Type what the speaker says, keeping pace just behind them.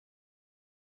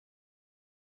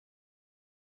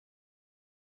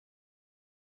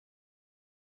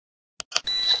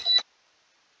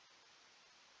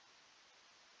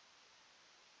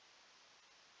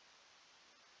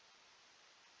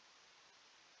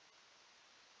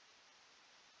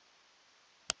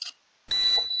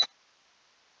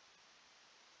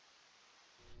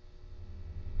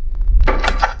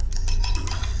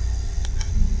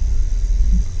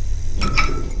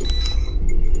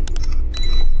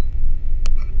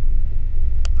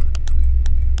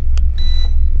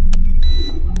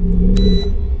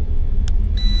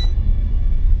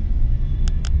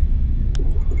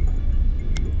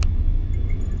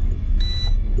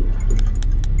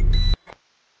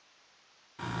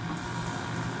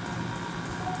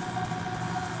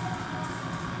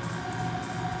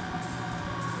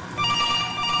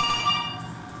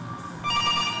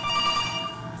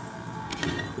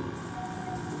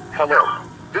Hello.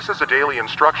 This is a daily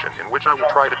instruction in which I will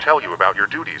try to tell you about your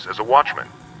duties as a watchman.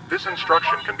 This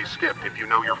instruction can be skipped if you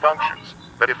know your functions,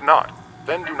 but if not,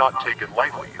 then do not take it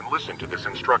lightly and listen to this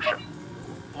instruction.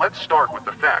 Let's start with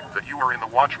the fact that you are in the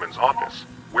watchman's office,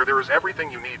 where there is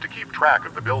everything you need to keep track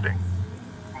of the building.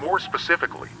 More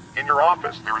specifically, in your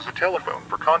office there is a telephone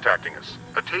for contacting us,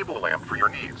 a table lamp for your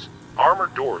needs,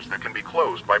 armored doors that can be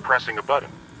closed by pressing a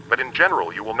button, but in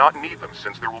general you will not need them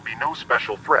since there will be no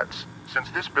special threats, since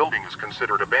this building is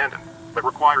considered abandoned, but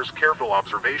requires careful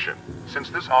observation, since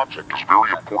this object is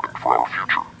very important for our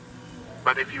future.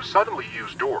 But if you suddenly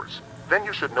use doors, then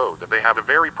you should know that they have a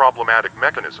very problematic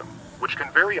mechanism, which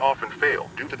can very often fail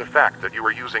due to the fact that you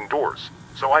are using doors,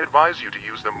 so I advise you to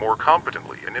use them more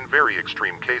competently and in very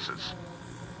extreme cases.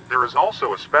 There is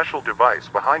also a special device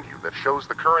behind you that shows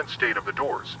the current state of the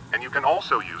doors, and you can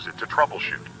also use it to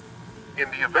troubleshoot. In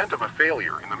the event of a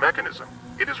failure in the mechanism,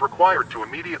 it is required to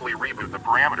immediately reboot the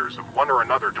parameters of one or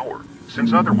another door,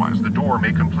 since otherwise the door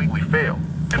may completely fail,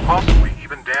 and possibly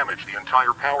even damage the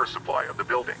entire power supply of the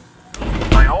building.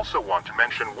 I also want to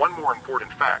mention one more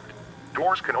important fact.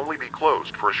 Doors can only be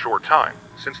closed for a short time,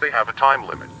 since they have a time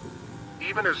limit.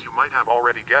 Even as you might have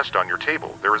already guessed on your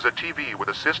table, there is a TV with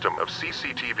a system of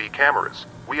CCTV cameras.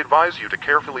 We advise you to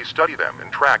carefully study them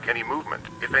and track any movement,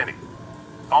 if any.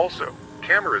 Also,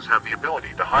 cameras have the ability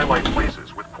to highlight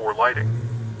places with poor lighting.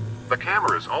 The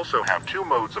cameras also have two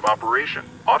modes of operation,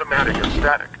 automatic and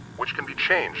static, which can be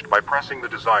changed by pressing the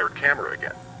desired camera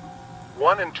again.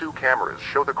 1 and 2 cameras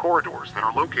show the corridors that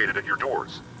are located at your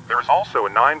doors. There is also a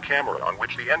 9 camera on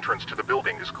which the entrance to the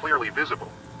building is clearly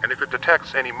visible, and if it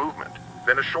detects any movement,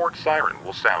 then a short siren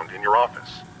will sound in your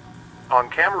office. On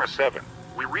camera 7,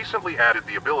 we recently added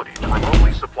the ability to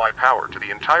remotely supply power to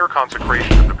the entire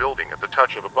consecration of the building at the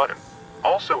touch of a button.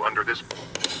 Also under this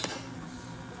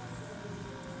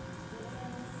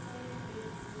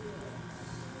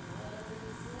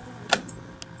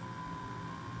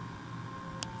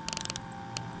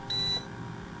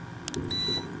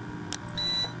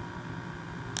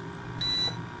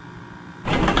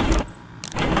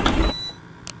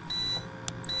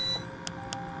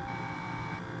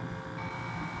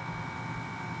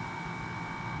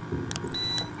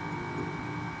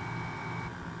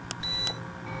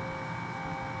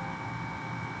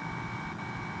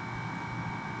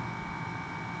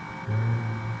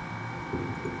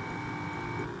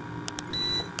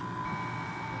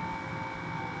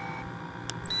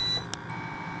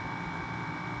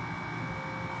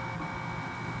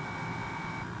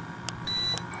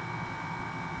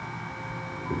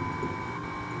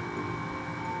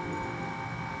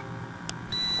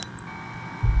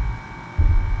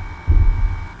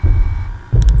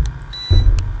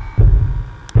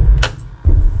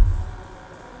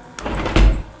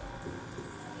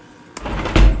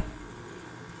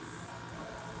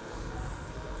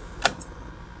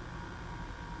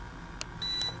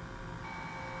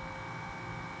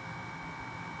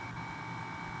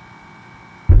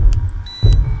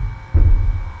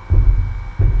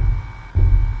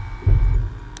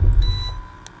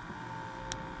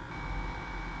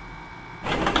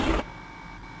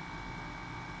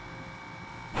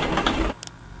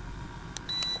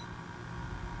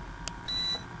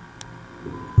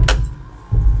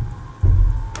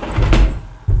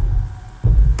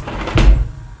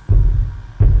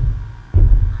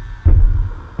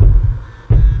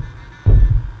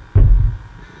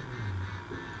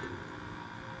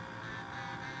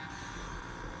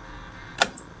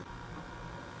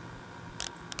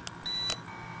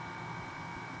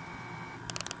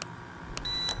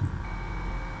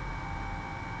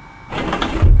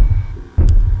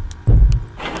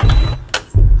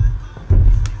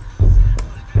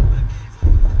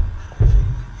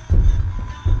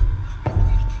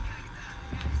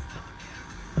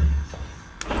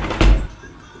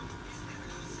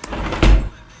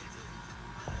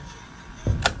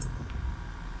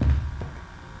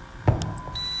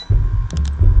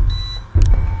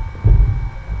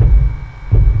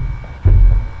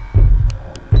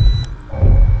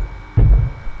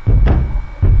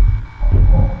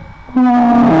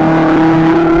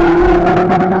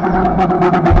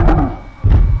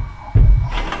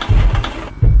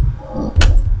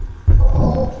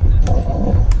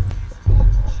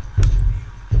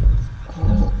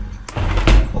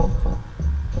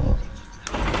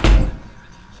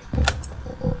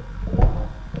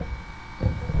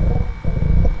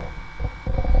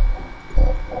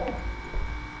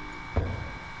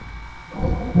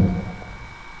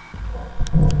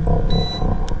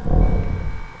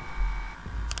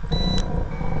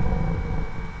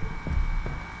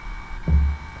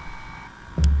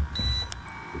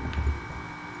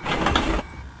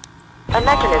A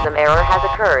mechanism error has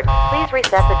occurred. Please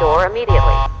reset the door immediately.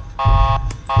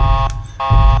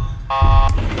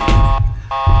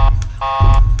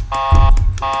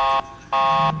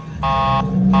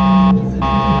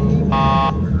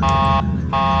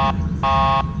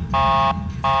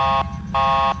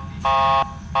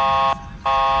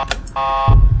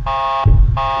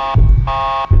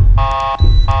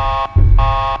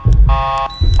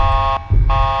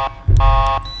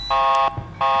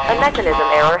 A mechanism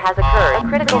error has occurred. A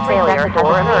critical failure has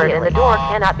occurred and the door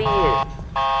cannot be used.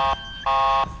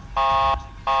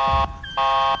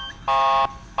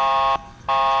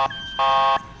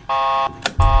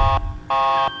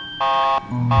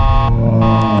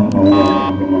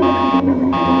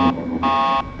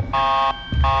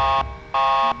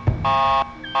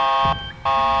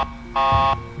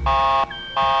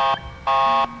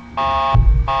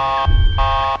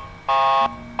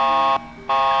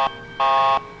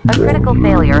 A critical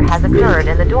failure has occurred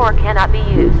and the door cannot be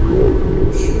used.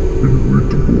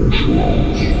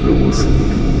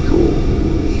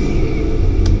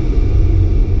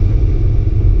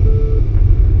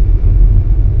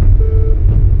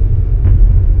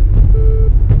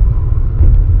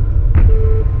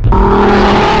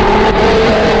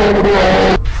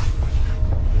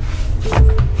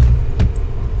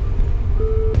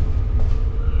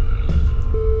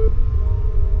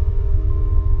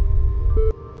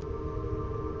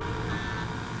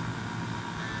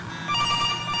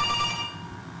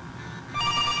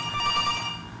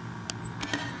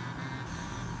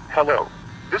 Hello.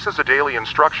 This is a daily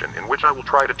instruction in which I will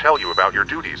try to tell you about your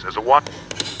duties as a watchman.